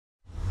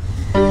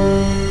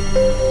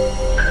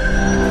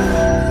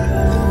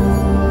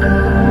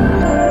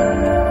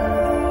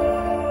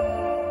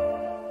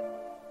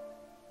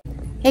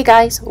Hey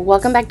guys,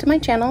 welcome back to my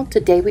channel.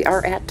 Today we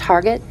are at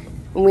Target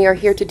and we are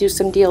here to do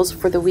some deals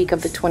for the week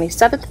of the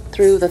 27th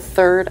through the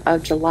 3rd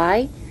of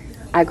July.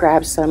 I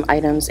grabbed some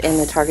items in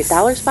the Target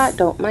dollar spot,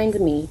 don't mind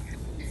me.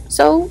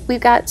 So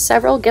we've got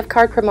several gift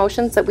card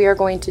promotions that we are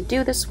going to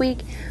do this week.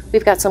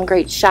 We've got some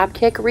great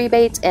Shopkick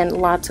rebates and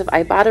lots of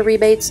Ibotta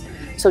rebates.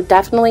 So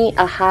definitely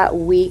a hot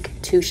week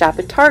to shop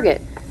at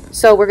Target.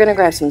 So we're going to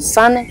grab some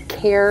sun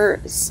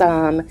care,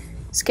 some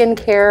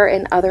skincare,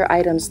 and other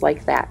items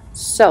like that.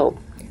 So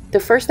the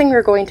first thing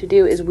we're going to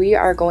do is we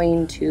are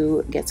going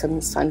to get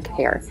some sun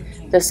care.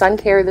 The sun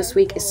care this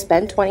week is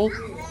spend 20,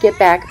 get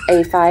back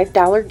a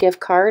 $5 gift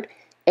card,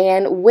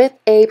 and with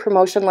a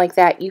promotion like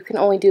that, you can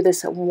only do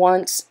this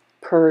once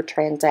per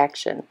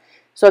transaction.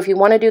 So if you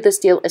want to do this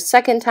deal a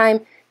second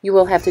time, you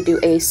will have to do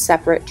a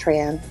separate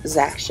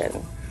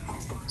transaction.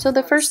 So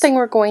the first thing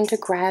we're going to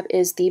grab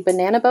is the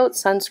Banana Boat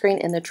sunscreen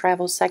in the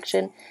travel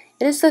section.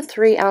 It is the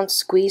 3-ounce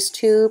squeeze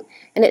tube,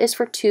 and it is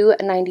for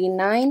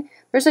 $2.99.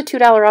 There's a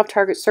 $2 off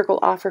Target Circle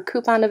offer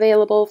coupon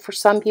available. For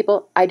some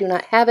people, I do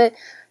not have it,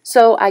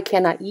 so I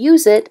cannot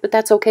use it, but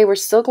that's okay. We're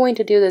still going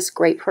to do this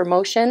great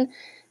promotion.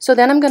 So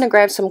then I'm going to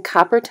grab some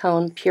Copper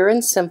Tone Pure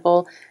and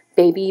Simple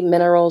Baby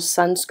Mineral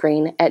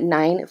Sunscreen at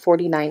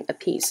 $9.49 a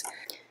piece.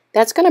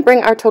 That's going to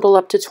bring our total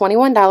up to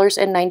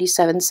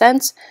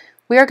 $21.97.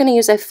 We are going to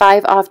use a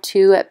 5 off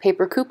 2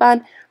 paper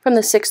coupon from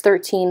the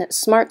 613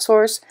 Smart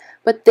Source,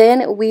 but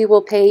then we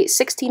will pay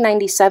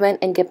 $16.97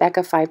 and get back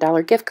a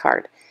 $5 gift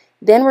card.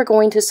 Then we're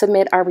going to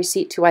submit our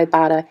receipt to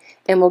Ibotta,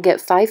 and we'll get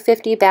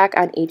 $5.50 back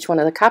on each one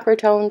of the Copper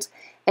Tones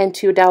and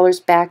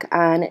 $2 back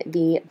on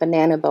the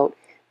Banana Boat,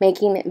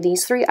 making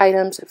these 3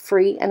 items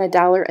free and a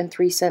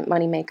 $1.03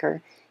 moneymaker.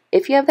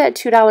 If you have that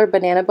 $2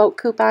 Banana Boat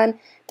coupon,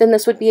 then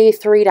this would be a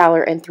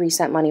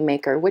 $3.03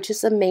 moneymaker, which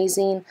is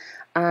amazing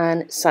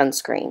on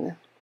sunscreen.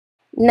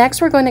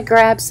 Next, we're going to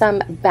grab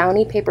some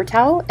Bounty paper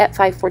towel at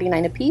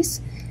 $5.49 a piece.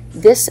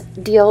 This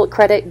deal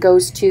credit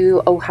goes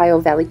to Ohio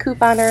Valley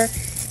Couponer.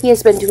 He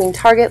has been doing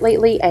Target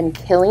lately and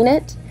killing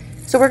it.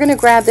 So we're going to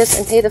grab this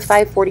and pay the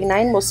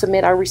 $5.49. We'll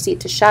submit our receipt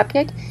to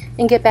Shopkick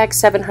and get back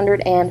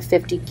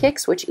 750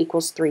 kicks, which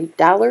equals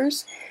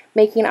 $3,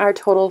 making our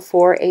total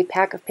for a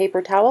pack of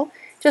paper towel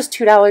just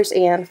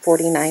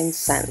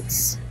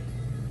 $2.49.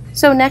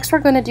 So next we're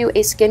going to do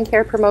a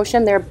skincare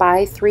promotion. They're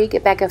buy 3,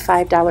 get back a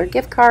 $5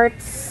 gift card.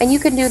 And you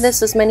can do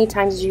this as many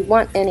times as you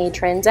want in a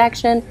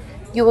transaction.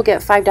 You will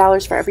get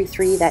 $5 for every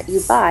 3 that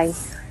you buy.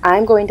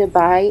 I'm going to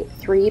buy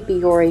 3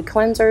 Biore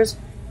cleansers.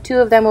 2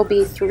 of them will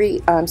be they'll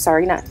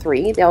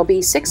be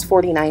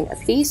 $6.49 a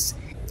piece.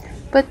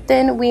 But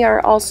then we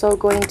are also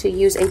going to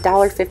use a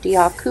 $1.50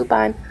 off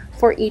coupon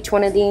for each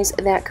one of these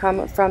that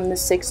come from the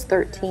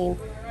 613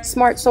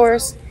 Smart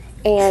Source,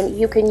 and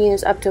you can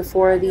use up to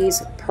 4 of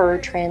these per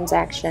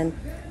transaction.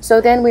 So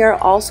then we are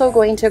also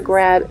going to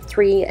grab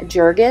 3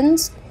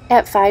 Jergens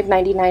at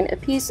 $5.99 a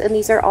piece, and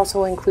these are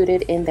also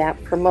included in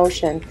that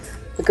promotion.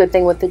 The good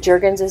thing with the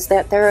Jergens is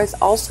that there is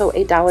also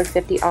a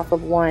 $1.50 off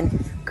of 1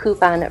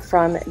 coupon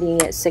from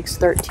the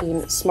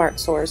 613 Smart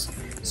Source.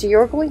 So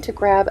you're going to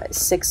grab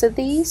 6 of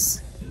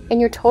these,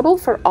 and your total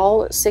for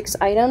all 6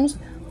 items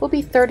will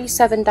be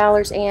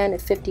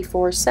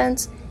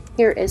 $37.54.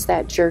 Here is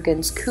that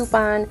Jergens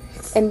coupon,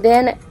 and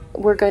then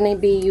we're going to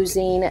be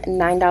using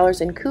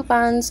 $9 in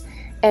coupons,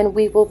 and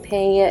we will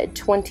pay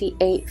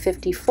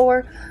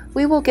 $28.54.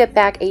 We will get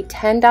back a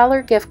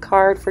 $10 gift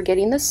card for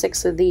getting the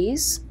 6 of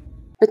these.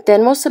 But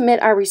then we'll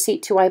submit our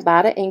receipt to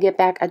Ibotta and get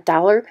back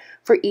 $1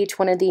 for each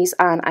one of these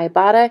on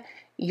Ibotta.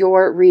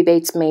 Your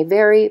rebates may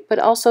vary, but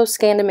also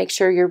scan to make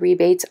sure your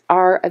rebates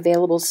are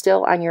available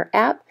still on your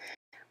app.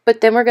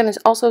 But then we're going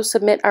to also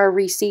submit our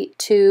receipt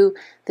to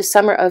the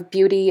Summer of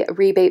Beauty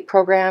rebate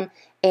program,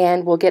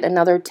 and we'll get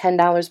another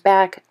 $10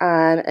 back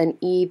on an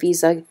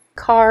e-Visa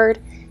card,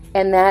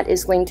 and that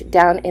is linked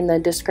down in the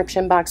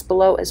description box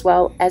below as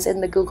well as in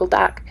the Google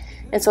Doc.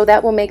 And so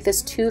that will make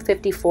this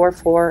 $2.54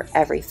 for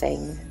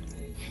everything.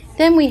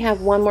 Then we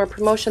have one more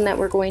promotion that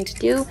we're going to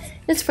do.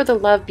 It's for the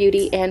Love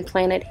Beauty and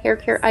Planet hair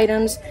care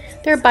items.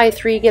 They're buy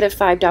 3, get a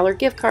 $5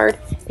 gift card.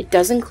 It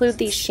does include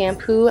these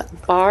shampoo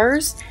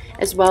bars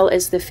as well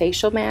as the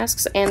facial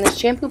masks, and the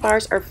shampoo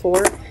bars are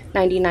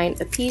 $4.99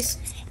 a piece,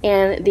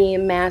 and the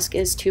mask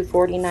is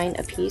 $2.49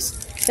 a piece.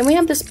 Then we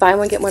have this buy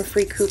 1 get 1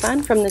 free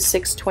coupon from the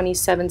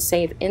 627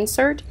 Save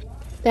insert.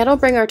 That'll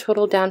bring our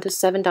total down to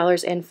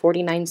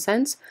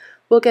 $7.49.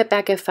 We'll get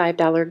back a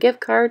 $5 gift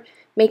card,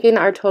 making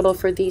our total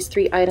for these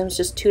 3 items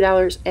just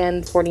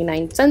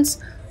 $2.49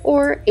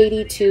 or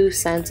 82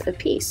 cents a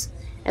piece.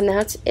 And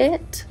that's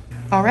it.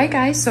 Alright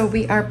guys, so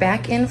we are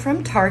back in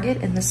from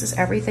Target, and this is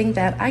everything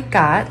that I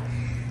got.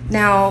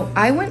 Now,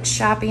 I went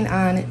shopping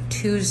on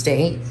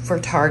Tuesday for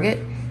Target.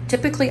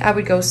 Typically, I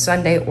would go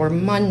Sunday or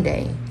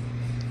Monday.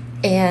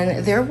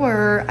 And there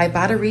were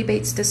Ibotta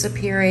rebates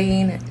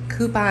disappearing,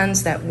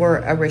 coupons that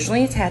were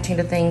originally attaching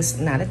to things,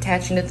 not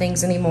attaching to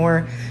things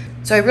anymore.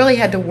 So I really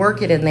had to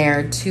work it in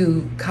there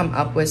to come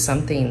up with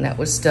something that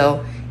was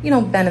still,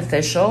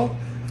 beneficial.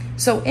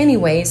 So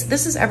anyways,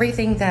 this is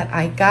everything that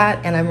I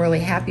got, and I'm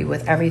really happy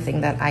with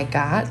everything that I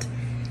got.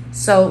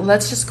 So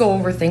let's just go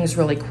over things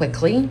really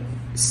quickly.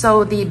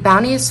 So the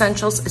Bounty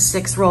Essentials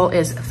 6 roll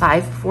is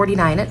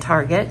 $5.49 at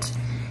Target.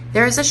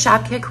 There is a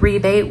Shop Kick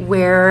rebate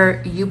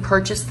where you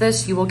purchase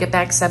this, you will get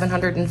back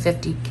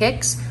 750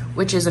 kicks,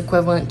 which is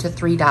equivalent to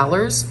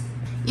 $3.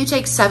 You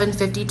take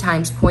 750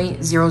 times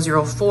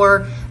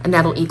 0.004, and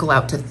that'll equal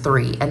out to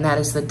 3, and that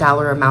is the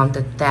dollar amount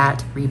that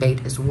that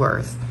rebate is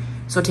worth.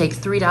 So take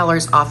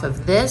 $3 off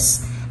of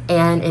this,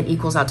 and it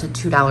equals out to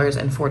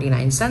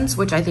 $2.49,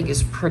 which I think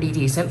is pretty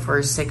decent for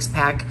a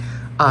 6-pack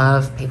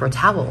of paper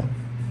towel.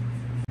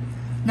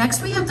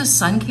 Next, we have the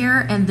Sun Care,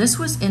 and this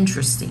was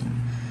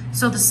interesting.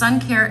 So the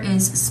Sun Care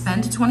is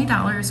spend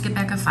 $20, get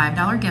back a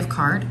 $5 gift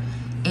card,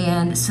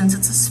 and since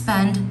it's a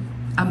spend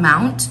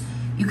amount,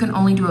 you can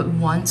only do it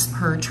once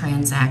per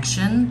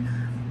transaction,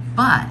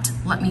 but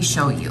let me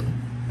show you.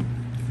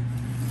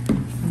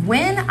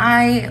 When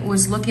I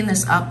was looking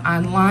this up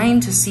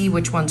online to see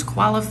which ones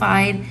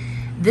qualified,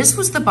 this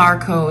was the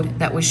barcode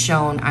that was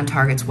shown on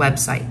Target's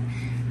website.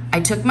 I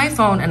took my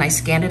phone and I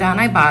scanned it on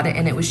Ibotta,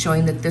 and it was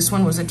showing that this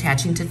one was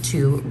attaching to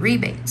 2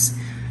 rebates.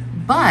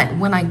 But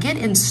when I get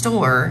in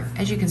store,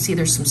 as you can see,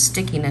 there's some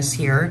stickiness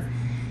here.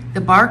 The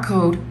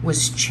barcode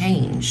was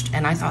changed,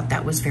 and I thought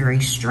that was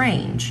very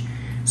strange.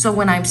 So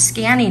when I'm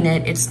scanning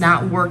it, it's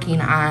not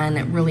working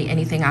on really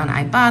anything on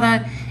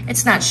Ibotta.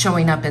 It's not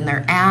showing up in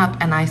their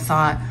app, and I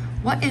thought,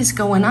 what is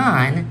going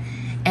on?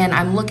 And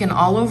I'm looking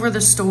all over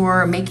the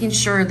store, making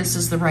sure this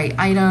is the right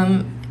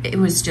item. It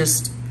was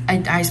just,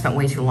 I spent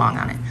way too long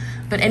on it.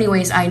 But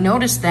anyways, I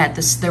noticed that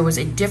there was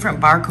a different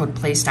barcode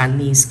placed on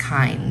these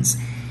kinds,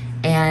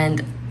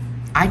 and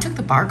I took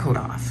the barcode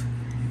off.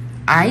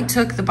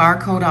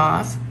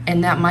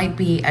 And that might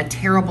be a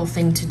terrible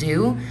thing to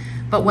do,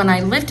 but when I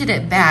lifted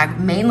it back,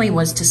 mainly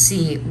was to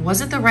see, was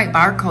it the right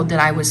barcode that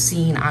I was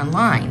seeing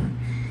online?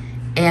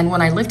 And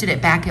when I lifted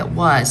it back, it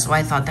was. So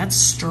I thought, that's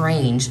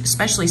strange,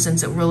 especially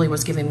since it really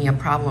was giving me a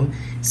problem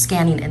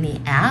scanning in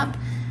the app.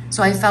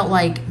 So I felt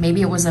like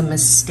maybe it was a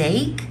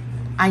mistake.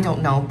 I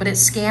don't know, but it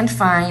scanned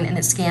fine, and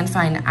it scanned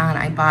fine on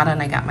Ibotta,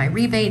 and I got my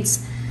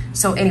rebates.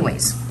 So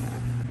anyways,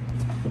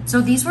 so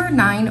these were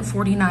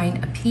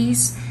 $9.49 a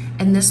piece,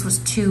 and this was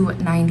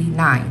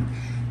 $2.99.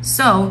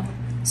 So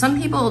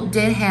some people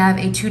did have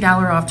a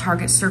 $2 off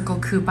Target Circle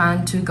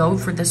coupon to go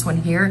for this one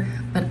here,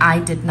 but I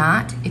did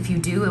not. If you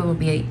do, it will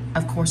be,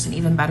 of course, an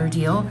even better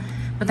deal.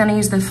 But then I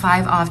used the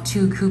 5 off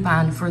 2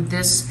 coupon for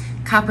this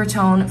copper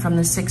tone from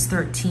the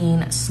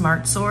 613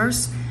 Smart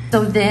Source.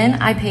 So then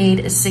I paid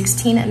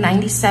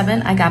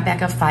 $16.97. I got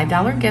back a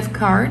 $5 gift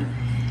card,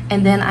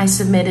 and then I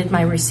submitted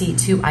my receipt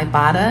to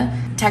Ibotta.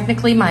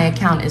 Technically, my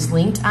account is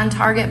linked on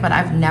Target, but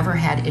I've never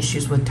had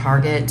issues with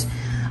Target.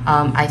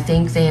 I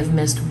think they have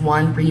missed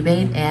 1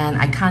 rebate, and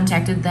I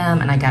contacted them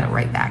and I got it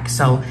right back.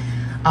 So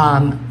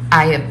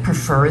I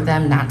prefer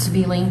them not to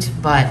be linked,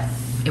 but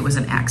it was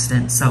an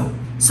accident. So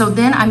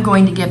then I'm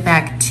going to get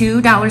back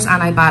 $2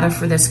 on Ibotta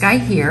for this guy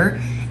here,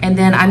 and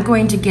then I'm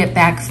going to get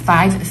back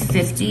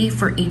 $5.50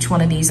 for each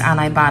one of these on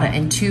Ibotta,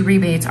 and 2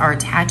 rebates are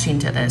attaching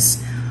to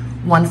this.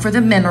 1 for the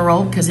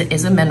mineral, because it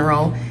is a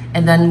mineral,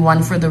 and then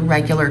 1 for the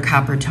regular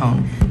copper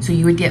tone. So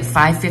you would get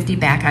 $5.50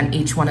 back on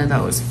each one of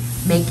those,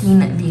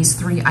 making these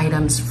 3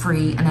 items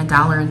free and a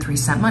 $1.03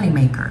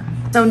 moneymaker.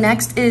 So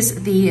next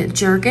is the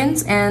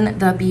Jergens and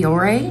the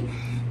Biore.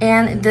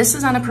 And this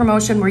is on a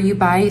promotion where you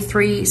buy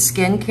 3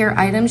 skincare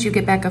items, you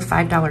get back a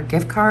 $5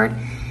 gift card.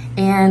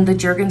 And the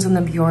Jergens and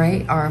the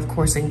Biore are, of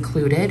course,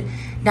 included.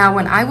 Now,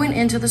 when I went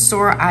into the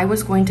store, I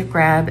was going to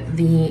grab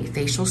the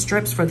facial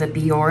strips for the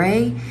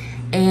Biore,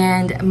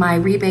 and my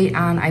rebate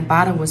on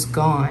Ibotta was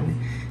gone.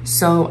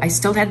 So I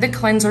still had the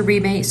cleanser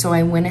rebate, so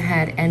I went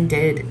ahead and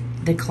did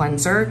the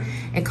cleanser.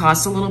 It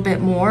costs a little bit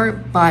more,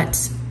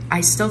 but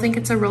I still think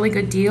it's a really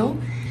good deal.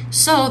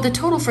 So the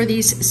total for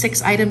these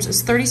 6 items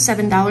is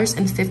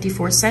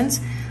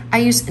 $37.54. I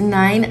used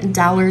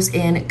 $9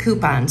 in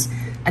coupons,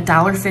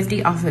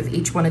 $1.50 off of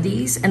each one of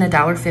these and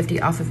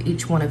 $1.50 off of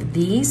each one of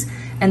these,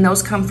 and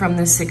those come from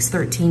the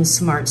 613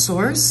 Smart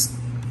Source.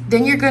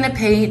 Then you're gonna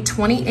pay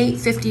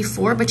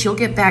 $28.54, but you'll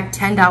get back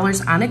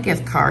 $10 on a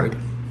gift card.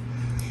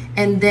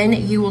 And then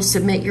you will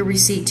submit your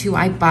receipt to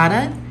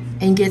Ibotta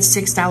and get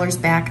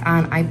 $6 back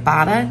on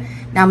Ibotta.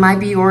 Now my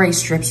Biore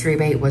strips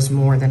rebate was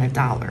more than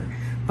 $1,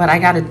 but I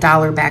got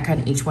 $1 back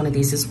on each one of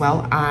these as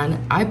well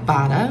on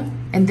Ibotta.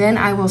 And then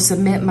I will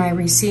submit my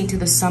receipt to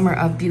the Summer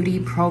of Beauty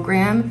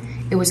program.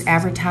 It was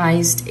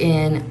advertised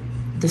in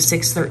the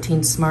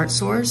 613 Smart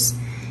Source,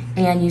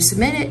 and you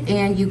submit it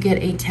and you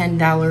get a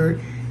 $10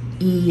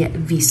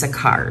 e-Visa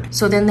card.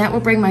 So then that will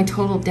bring my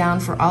total down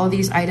for all of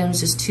these items,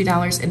 just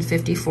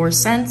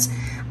 $2.54.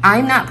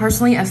 I'm not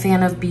personally a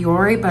fan of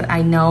Biore, but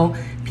I know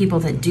people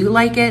that do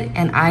like it,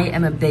 and I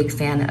am a big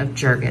fan of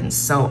Jergens.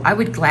 So I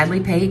would gladly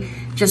pay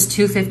just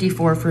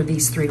 $2.54 for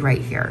these 3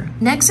 right here.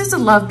 Next is the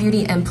Love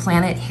Beauty and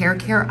Planet hair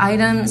care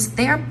items.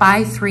 They are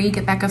buy 3,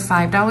 get back a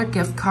 $5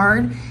 gift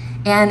card.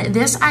 And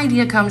this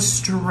idea comes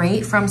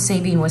straight from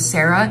Saving with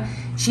Sarah.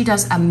 She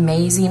does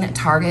amazing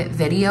Target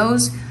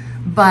videos,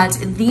 but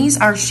these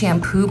are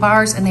shampoo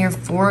bars and they are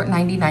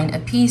 $4.99 a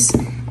piece.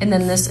 And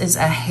then this is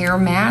a hair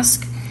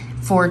mask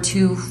for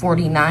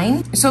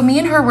 $2.49. So me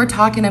and her were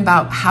talking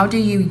about how do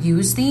you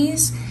use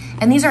these?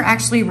 And these are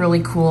actually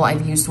really cool.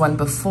 I've used one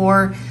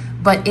before,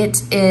 but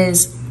it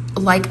is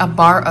like a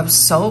bar of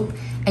soap,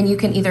 and you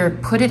can either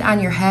put it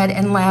on your head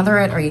and lather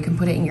it, or you can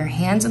put it in your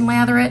hands and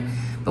lather it.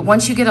 But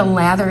once you get a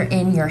lather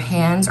in your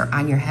hands or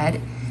on your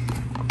head,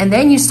 and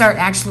then you start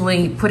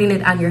actually putting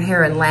it on your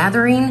hair and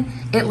lathering,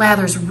 it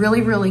lathers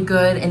really, really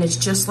good, and it's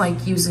just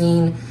like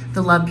using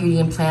the Love Beauty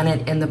and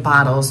Planet in the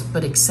bottles,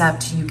 but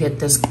except you get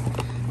this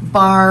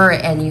bar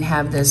and you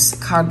have this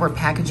cardboard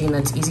packaging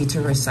that's easy to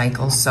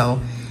recycle. So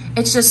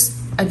it's just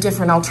a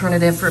different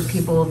alternative for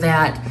people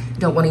that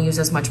don't want to use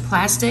as much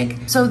plastic.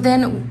 So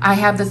then I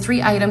have the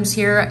 3 items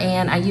here,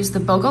 and I used the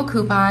BOGO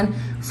coupon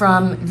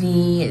from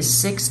the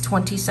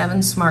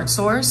 627 Smart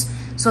Source.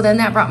 So then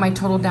that brought my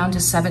total down to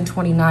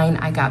 $7.29.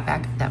 I got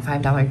back that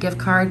 $5 gift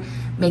card,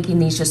 making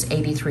these just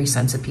 83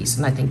 cents a piece.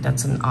 And I think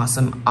that's an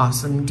awesome,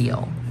 awesome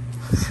deal.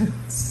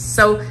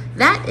 So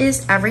that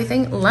is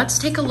everything. Let's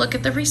take a look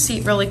at the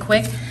receipt really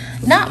quick.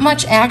 Not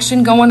much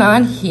action going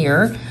on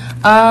here.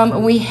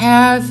 We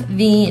have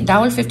the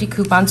 $1.50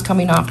 coupons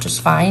coming off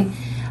just fine.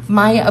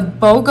 My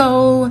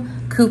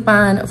BOGO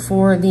coupon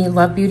for the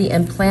Love Beauty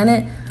and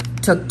Planet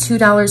took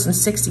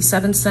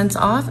 $2.67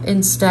 off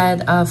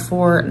instead of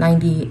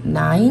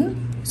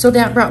 $4.99. So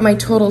that brought my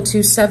total to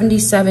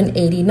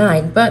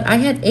 $77.89. But I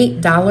had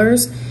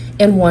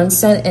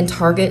 $8.01 in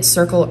Target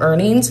Circle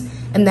earnings,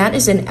 and that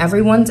is in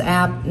everyone's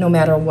app. No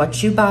matter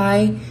what you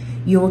buy,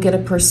 you will get a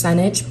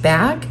percentage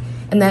back,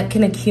 and that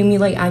can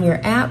accumulate on your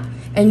app.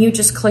 And you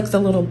just click the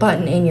little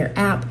button in your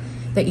app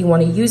that you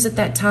want to use at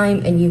that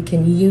time, and you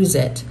can use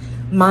it.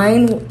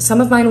 Some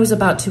of mine was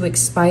about to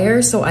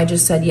expire, so I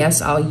just said, yes,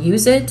 I'll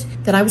use it.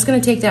 That I was going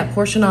to take that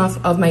portion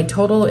off of my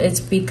total. It's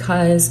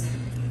because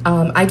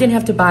I didn't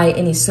have to buy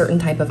any certain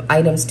type of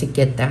items to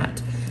get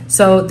that.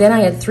 So then I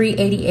had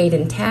 $3.88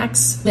 in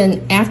tax.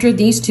 Then after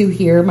these 2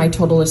 here, my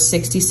total is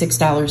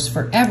 $66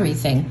 for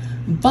everything.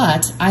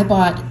 But I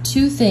bought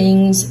 2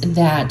 things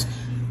that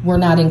were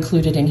not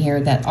included in here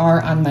that are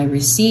on my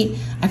receipt.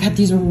 I got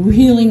these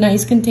really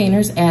nice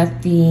containers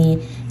at the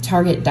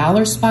Target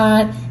Dollar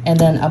Spot, and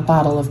then a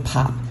bottle of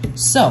pop.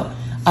 So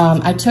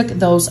I took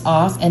those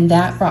off, and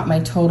that brought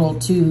my total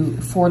to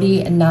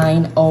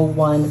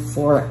 $49.01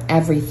 for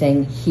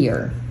everything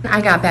here.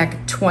 I got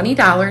back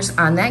 $20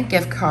 on that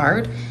gift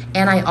card,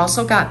 and I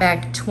also got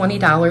back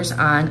 $20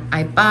 on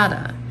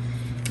Ibotta.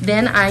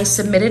 Then I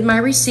submitted my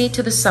receipt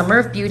to the Summer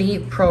of Beauty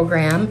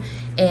program,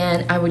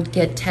 and I would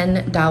get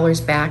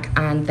 $10 back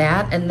on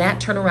that, and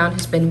that turnaround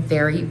has been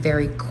very,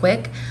 very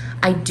quick.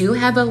 I do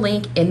have a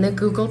link in the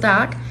Google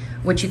Doc,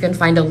 which you can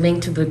find a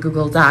link to the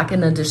Google Doc in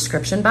the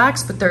description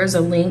box, but there is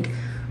a link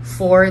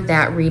for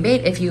that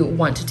rebate if you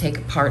want to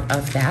take part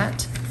of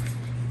that.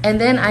 And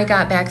then I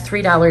got back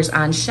 $3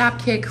 on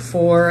Shopkick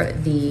for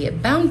the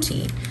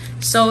bounty.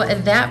 So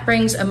that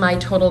brings my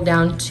total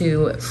down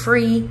to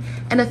free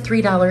and a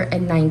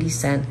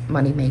 $3.90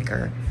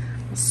 moneymaker.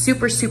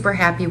 Super, super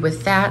happy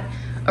with that.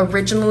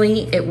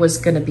 Originally, it was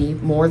gonna be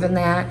more than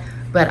that,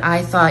 but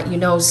I thought, you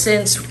know,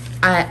 since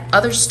at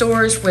other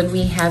stores, when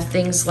we have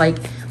things like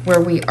where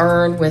we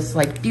earn with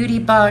like beauty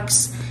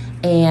bucks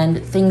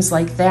and things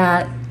like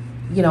that,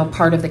 you know,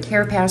 part of the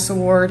Care Pass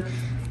award,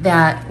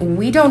 that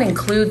we don't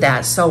include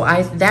that. So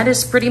that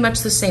is pretty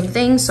much the same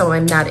thing, so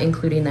I'm not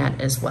including that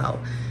as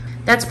well.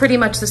 That's pretty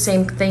much the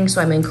same thing,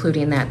 so I'm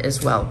including that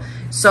as well.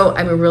 So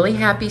I'm really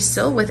happy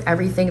still with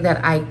everything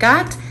that I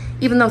got,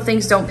 even though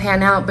things don't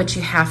pan out, but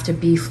you have to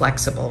be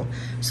flexible.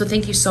 So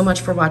thank you so much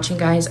for watching,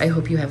 guys. I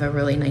hope you have a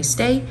really nice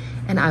day,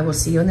 and I will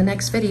see you in the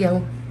next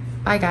video.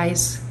 Bye,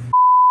 guys.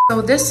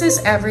 So this is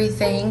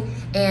everything,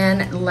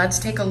 and let's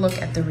take a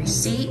look at the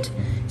receipt.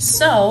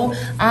 So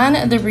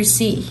on the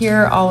receipt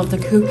here, all of the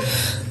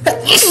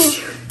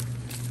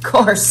of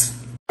course,